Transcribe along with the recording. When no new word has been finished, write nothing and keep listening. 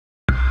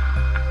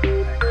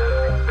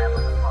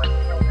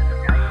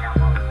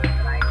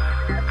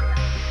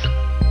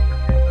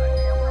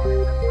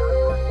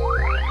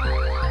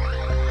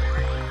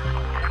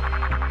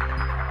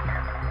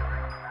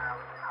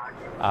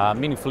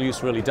Meaningful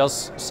use really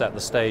does set the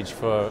stage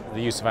for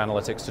the use of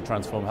analytics to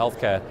transform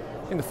healthcare.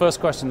 I think the first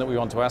question that we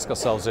want to ask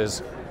ourselves is,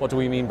 what do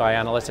we mean by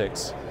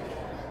analytics?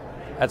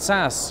 At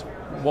SAS,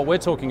 what we're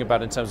talking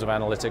about in terms of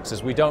analytics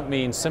is we don't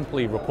mean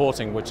simply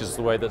reporting, which is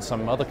the way that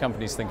some other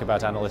companies think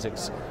about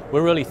analytics.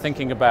 We're really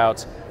thinking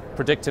about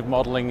predictive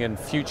modeling and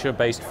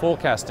future-based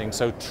forecasting,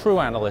 so true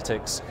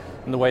analytics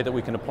in the way that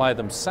we can apply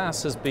them.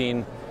 SAS has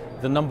been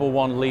the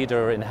 #1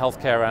 leader in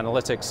healthcare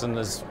analytics and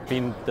has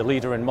been the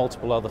leader in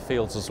multiple other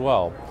fields as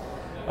well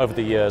over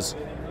the years.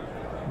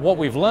 What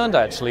we've learned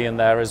actually in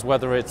there is,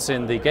 whether it's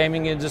in the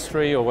gaming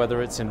industry or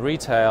whether it's in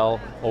retail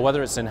or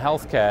whether it's in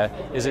healthcare,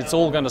 is it's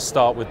all going to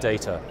start with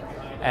data.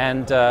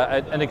 And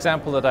an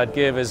example that I'd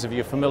give is, if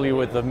you're familiar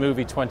with the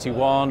movie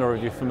 21 or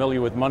if you're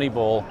familiar with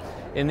Moneyball,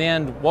 in the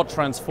end what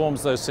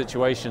transforms those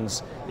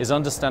situations is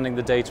understanding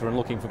the data and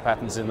looking for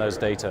patterns in those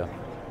data.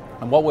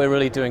 And what we're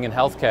really doing in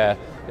healthcare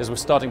is we're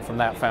starting from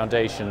that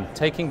foundation,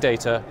 taking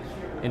data,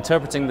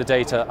 interpreting the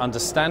data,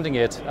 understanding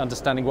it,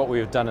 understanding what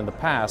we've done in the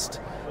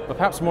past, but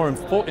perhaps more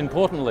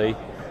importantly,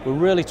 we're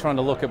really trying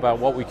to look about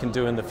what we can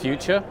do in the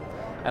future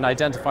and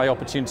identify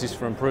opportunities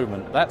for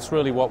improvement. That's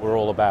really what we're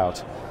all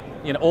about.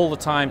 You know, all the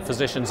time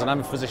physicians, and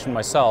I'm a physician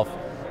myself,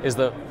 is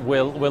that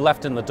we're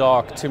left in the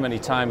dark too many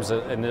times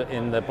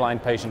in the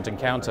blind patient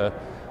encounter.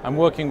 I'm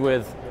working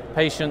with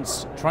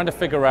patients trying to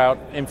figure out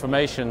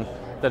information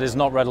that is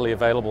not readily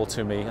available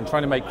to me and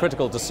trying to make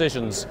critical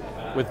decisions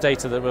with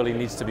data that really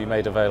needs to be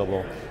made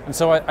available. And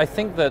so I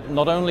think that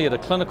not only at a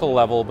clinical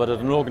level but at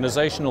an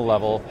organizational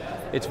level,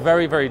 it's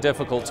very, very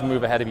difficult to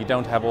move ahead if you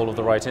don't have all of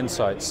the right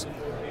insights.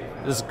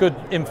 There's good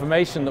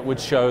information that would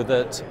show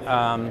that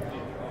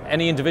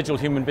any individual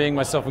human being,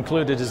 myself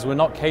included, is we're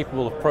not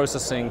capable of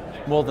processing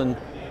more than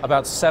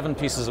about 7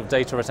 pieces of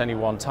data at any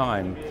one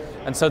time.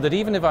 And so that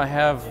even if I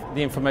have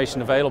the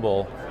information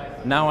available,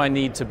 now I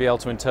need to be able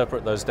to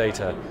interpret those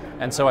data.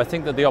 And so I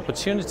think that the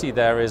opportunity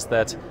there is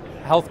that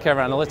healthcare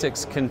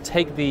analytics can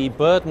take the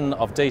burden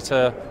of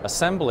data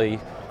assembly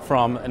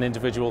from an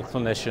individual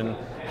clinician,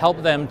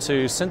 help them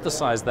to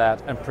synthesize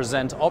that and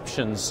present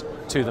options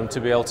to them to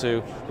be able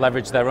to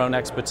leverage their own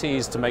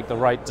expertise to make the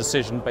right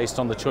decision based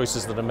on the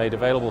choices that are made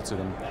available to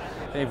them.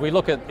 If we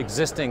look at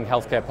existing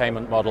healthcare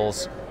payment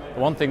models, the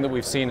one thing that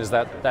we've seen is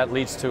that that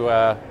leads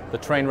to the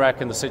train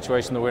wreck in the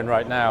situation that we're in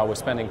right now. We're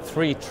spending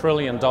 $3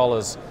 trillion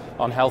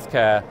on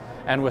healthcare,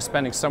 and we're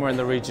spending somewhere in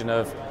the region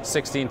of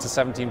 16 to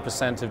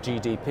 17% of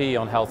GDP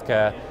on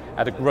healthcare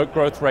at a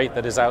growth rate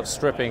that is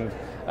outstripping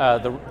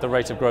the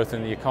rate of growth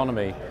in the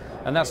economy.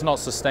 And that's not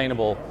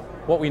sustainable.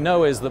 What we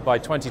know is that by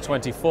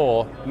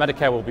 2024,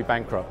 Medicare will be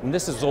bankrupt. And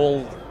this is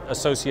all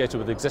associated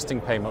with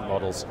existing payment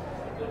models.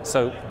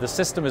 So the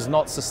system is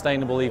not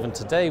sustainable even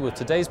today with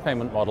today's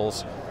payment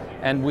models,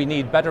 and we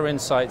need better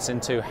insights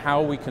into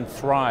how we can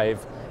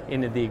thrive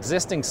in the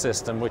existing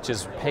system, which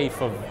is pay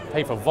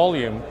for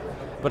volume.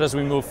 But as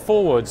we move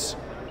forwards,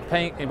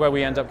 where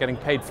we end up getting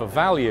paid for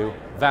value,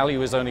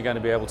 value is only going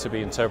to be able to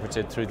be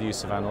interpreted through the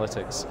use of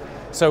analytics.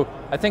 So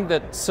I think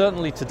that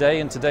certainly today,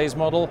 in today's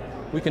model,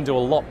 we can do a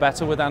lot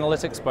better with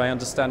analytics by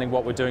understanding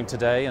what we're doing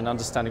today and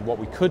understanding what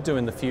we could do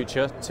in the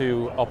future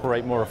to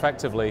operate more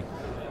effectively.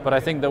 But I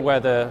think that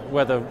where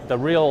the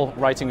real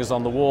writing is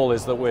on the wall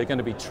is that we're going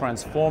to be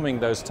transforming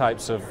those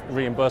types of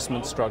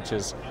reimbursement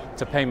structures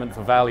to payment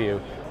for value.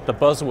 The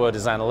buzzword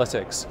is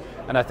analytics.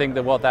 And I think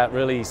that what that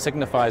really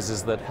signifies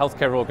is that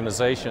healthcare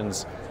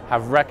organizations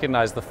have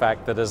recognized the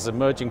fact that as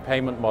emerging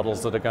payment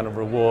models that are going to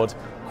reward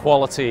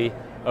quality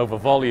over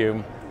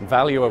volume,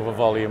 value over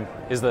volume,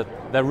 is that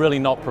they're really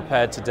not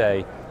prepared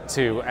today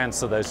to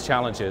answer those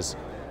challenges.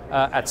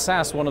 At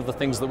SAS, one of the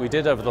things that we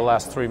did over the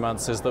last 3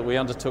 months is that we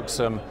undertook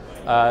some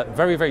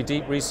very, very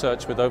deep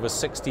research with over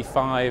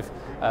 65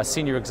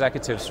 senior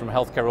executives from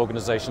healthcare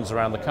organizations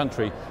around the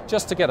country,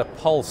 just to get a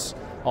pulse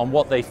on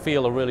what they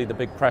feel are really the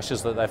big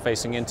pressures that they're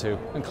facing into.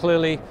 And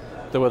clearly,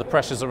 there were the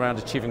pressures around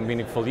achieving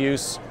meaningful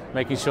use,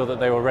 making sure that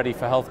they were ready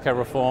for healthcare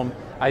reform,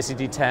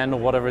 ICD-10 or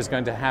whatever is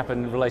going to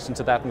happen in relation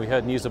to that, and we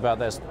heard news about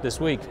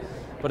this week.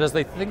 But as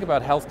they think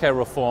about healthcare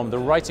reform, the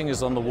writing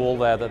is on the wall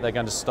there that they're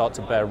going to start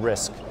to bear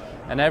risk.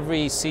 And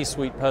every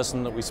C-suite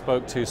person that we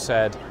spoke to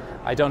said,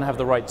 I don't have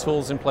the right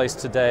tools in place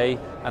today,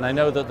 and I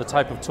know that the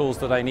type of tools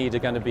that I need are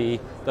going to be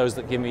those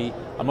that give me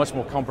a much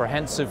more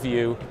comprehensive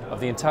view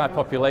of the entire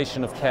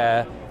population of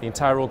care, the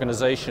entire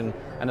organization,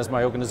 and as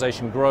my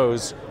organization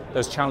grows,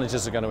 those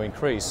challenges are going to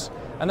increase.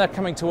 And they're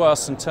coming to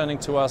us and turning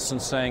to us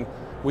and saying,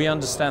 we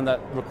understand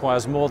that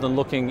requires more than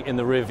looking in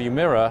the rearview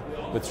mirror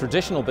with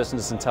traditional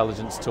business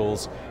intelligence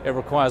tools. It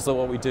requires that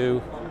what we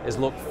do is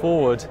look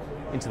forward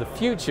into the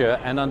future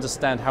and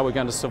understand how we're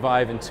going to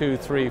survive in 2,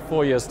 3,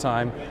 4 years'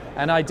 time,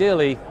 and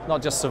ideally,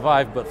 not just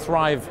survive, but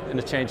thrive in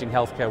a changing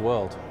healthcare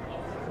world.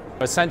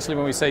 Essentially,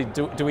 when we say,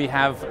 do we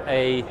have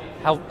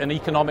an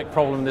economic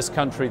problem in this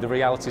country, the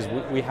reality is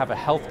we have a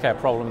healthcare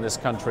problem in this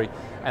country,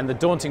 and the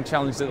daunting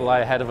challenges that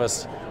lie ahead of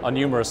us are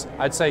numerous.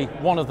 I'd say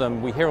one of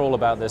them, we hear all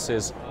about this,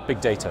 is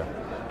big data.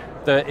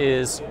 There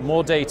is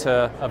more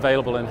data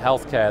available in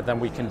healthcare than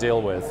we can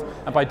deal with.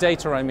 And by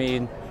data, I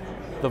mean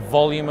the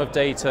volume of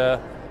data,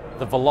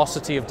 the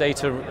velocity of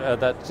data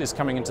that is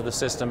coming into the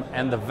system,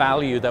 and the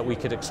value that we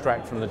could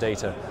extract from the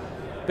data.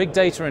 Big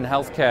data in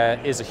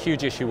healthcare is a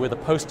huge issue. We're the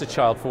poster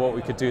child for what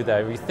we could do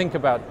there. If you think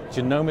about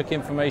genomic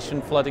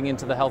information flooding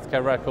into the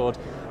healthcare record,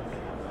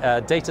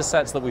 data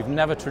sets that we've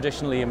never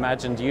traditionally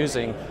imagined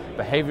using,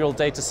 behavioral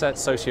data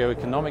sets,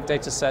 socioeconomic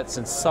data sets,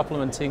 and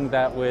supplementing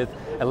that with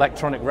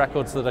electronic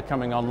records that are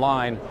coming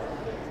online,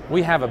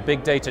 we have a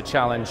big data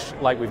challenge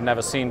like we've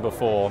never seen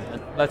before.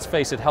 Let's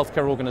face it,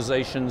 healthcare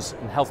organizations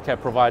and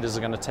healthcare providers are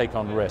going to take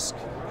on risk.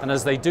 And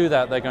as they do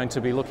that, they're going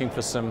to be looking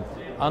for some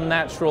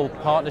unnatural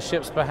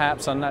partnerships,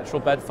 perhaps, unnatural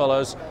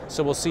bedfellows.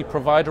 So we'll see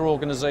provider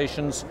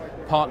organizations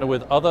partner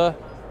with other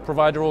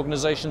provider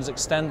organizations,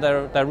 extend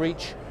their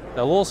reach.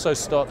 They'll also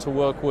start to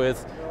work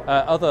with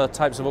other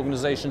types of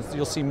organizations.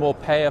 You'll see more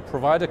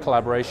payer-provider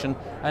collaboration,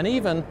 and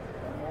even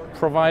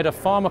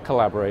provider-pharma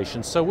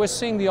collaboration. So we're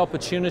seeing the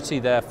opportunity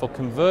there for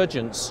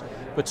convergence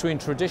between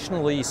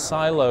traditionally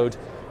siloed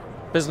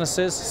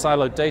businesses,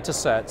 siloed data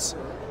sets,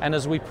 and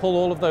as we pull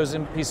all of those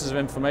pieces of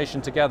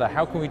information together,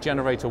 how can we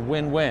generate a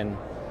win-win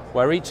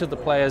where each of the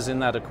players in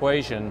that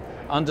equation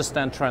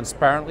understand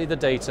transparently the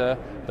data,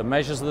 the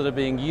measures that are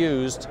being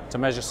used to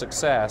measure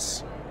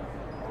success,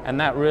 and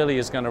that really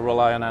is going to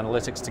rely on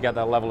analytics to get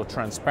that level of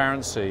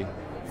transparency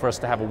for us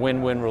to have a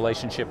win-win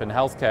relationship in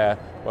healthcare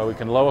where we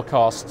can lower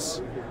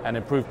costs and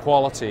improve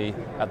quality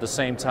at the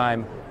same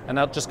time, and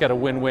not just get a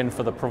win-win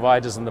for the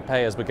providers and the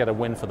payers, but get a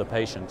win for the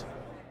patient.